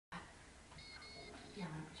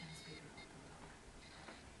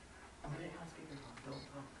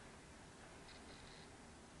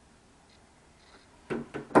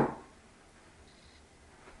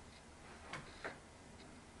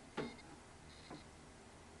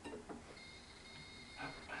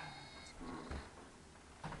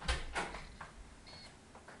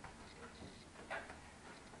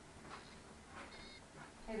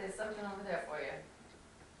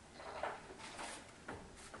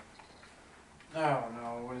Oh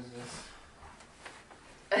no, what is this?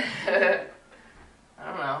 I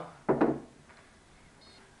don't know.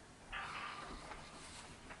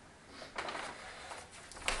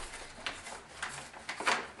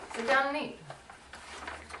 Sit down and eat.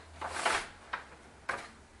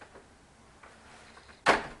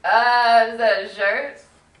 Is that a shirt?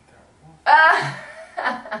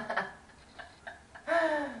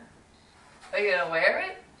 Are you gonna wear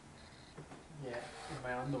it? Yeah, in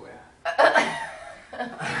my underwear.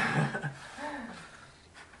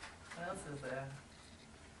 What else is there?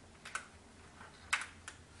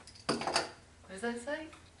 What does that say?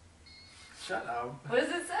 Shut up. What does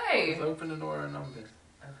it say? Just open the door and numbers.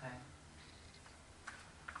 Okay.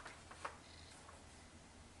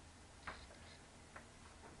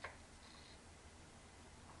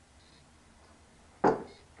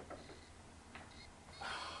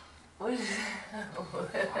 What is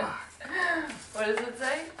what does it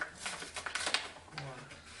say?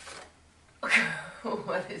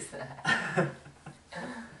 What is that?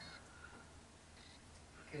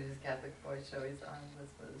 Because his Catholic boy show he's on.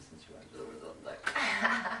 That's what the situation was like.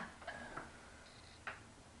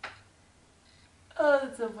 Oh,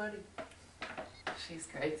 that's so funny. She's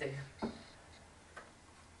crazy.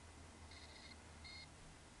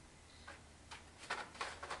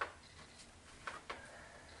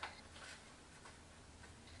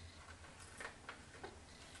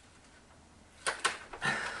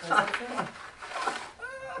 What's that say?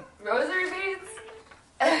 Rosary beads?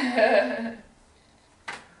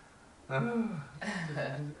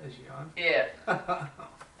 Is she on? Yeah.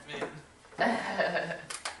 Man.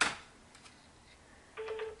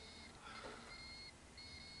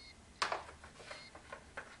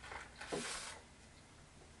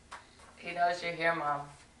 He knows you're here, Mom.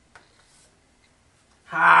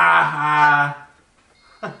 Ha ha.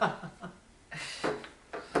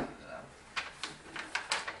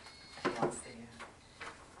 She wants to hear.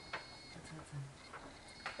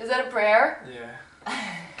 Is that a prayer? Yeah.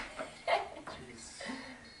 Jeez.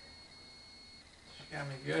 She got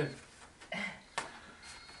me good.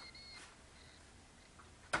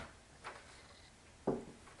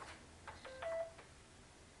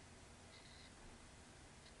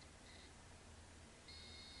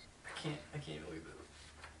 I can't believe it.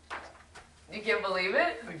 You can't believe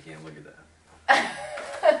it? I can't look at that.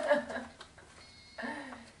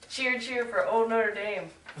 Cheer, cheer for old Notre Dame.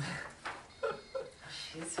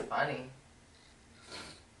 She's funny.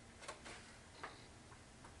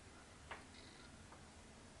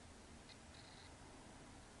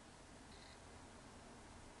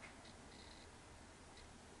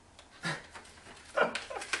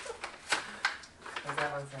 What's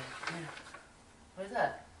that one say? What is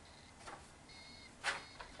that?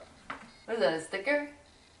 What is that, a sticker?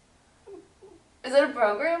 Is that a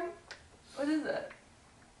program? What is that?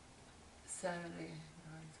 Saturday,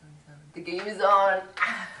 9:27. The game is on.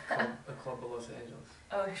 The Club of Los Angeles.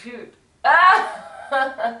 Oh shoot.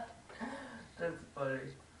 Ah! That's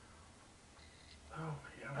funny. Oh my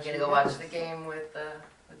god. We're gonna go watch the game with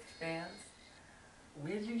fans.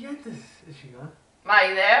 Where'd you get this? Is she on? Ma,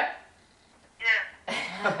 you there?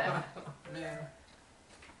 Yeah. Man.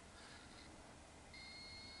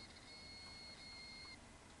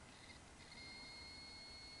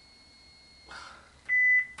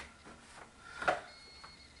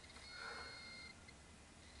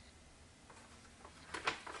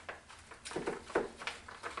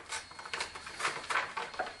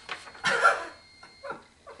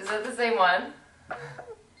 Is that the same one?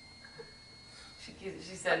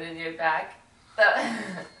 She's sending you it back. What's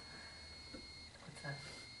that?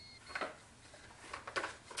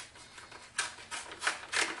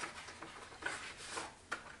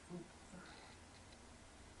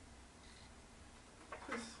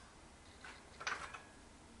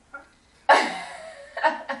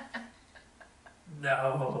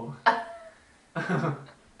 No.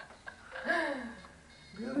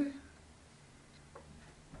 Really?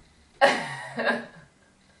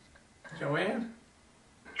 Joanne?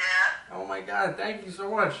 Yeah. Oh my god, thank you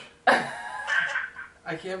so much.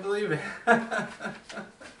 I can't believe it.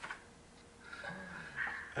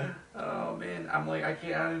 Oh man, I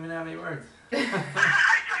don't even have any words. I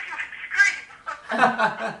thought you would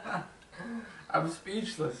scream. I'm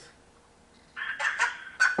speechless.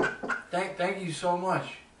 Thank you so much.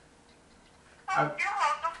 Oh, you're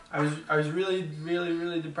welcome. I was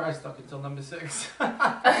really depressed up until number 6. Oh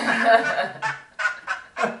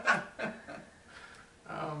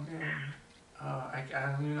man. I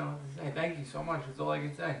don't even know what to say. Thank you so much. That's all I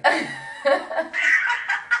can say. I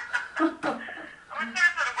was going to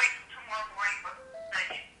sort of wait till tomorrow morning, but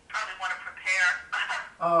you probably want to prepare.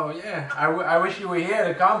 Oh yeah, I wish you were here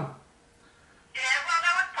to come. Yeah, well, I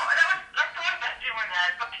thought about doing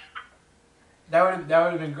that, but That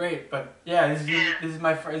would have been great. But yeah, this Yeah. is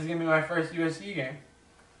my this is gonna be my first USC game.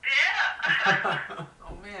 yeah.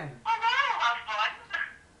 Oh man. Oh, that'll have fun.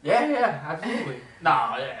 Yeah, absolutely.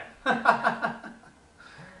 No, yeah. Teresa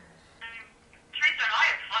and I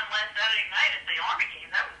had fun last Saturday night at the Army game.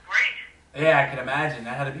 That was great. Yeah, I can imagine.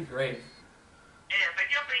 That had to be great. Yeah, but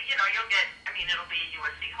you'll get, it'll be a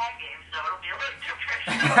USC home game, so it'll be a little different.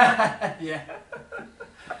 Yeah.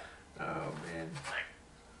 Oh man.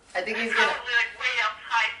 I think he's Probably gonna. like way up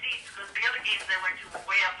high seats, because the other games they went to were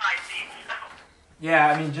way up high seats, so.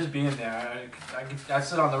 Yeah, I mean, just being there, I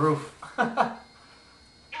sit on the roof.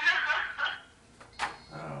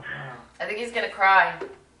 Oh wow. I think he's gonna cry.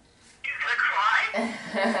 You're gonna cry?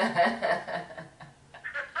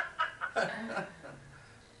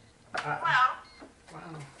 Well,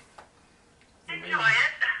 Wow. enjoy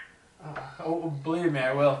it. Oh, believe me,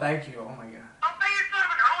 I will. Thank you. Oh my god. I'll bet you're sort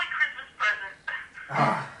of an early Christmas present.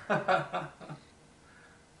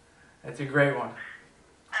 That's a great one.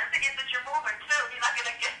 I think it's that you're moving too. You're not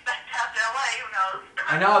gonna get back down to LA, who knows?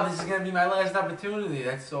 I know this is gonna be my last opportunity.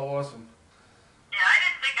 That's so awesome. Yeah, I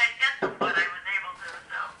didn't think I'd get them, but I was able to,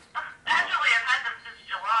 so. Actually, I've had them since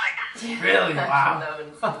July. Really? Wow. No,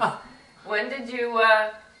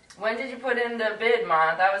 when did you put in the bid,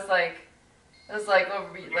 Ma? That was like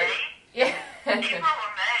over May? yeah. April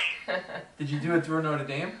or May? Did you do it through Notre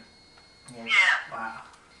Dame? Yeah. Wow.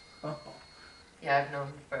 Yeah, I've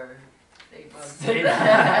known for 8 months. Say Then I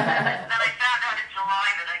found out in July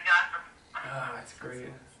that I got them. Oh, that's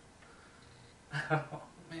great. Oh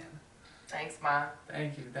man. Thanks, Ma.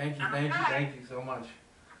 Thank you so much.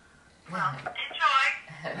 Well, enjoy.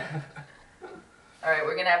 All right,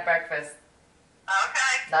 we're gonna have breakfast.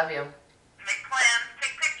 Okay. Love you. Make plans.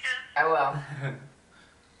 Take pictures. I will.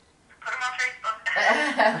 Put them on Facebook.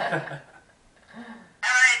 All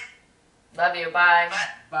right. Love you. Bye.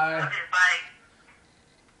 Bye. Okay, bye.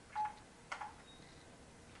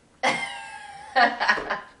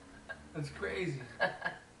 That's crazy.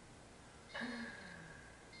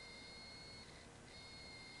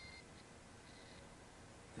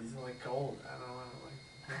 These are like gold. I don't know.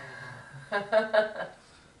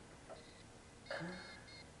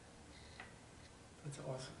 That's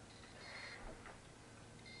awesome.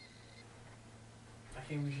 I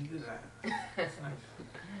can't believe she did that. That's nice.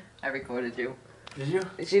 I recorded you. Did you?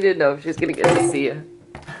 She didn't know if she was gonna get to see you.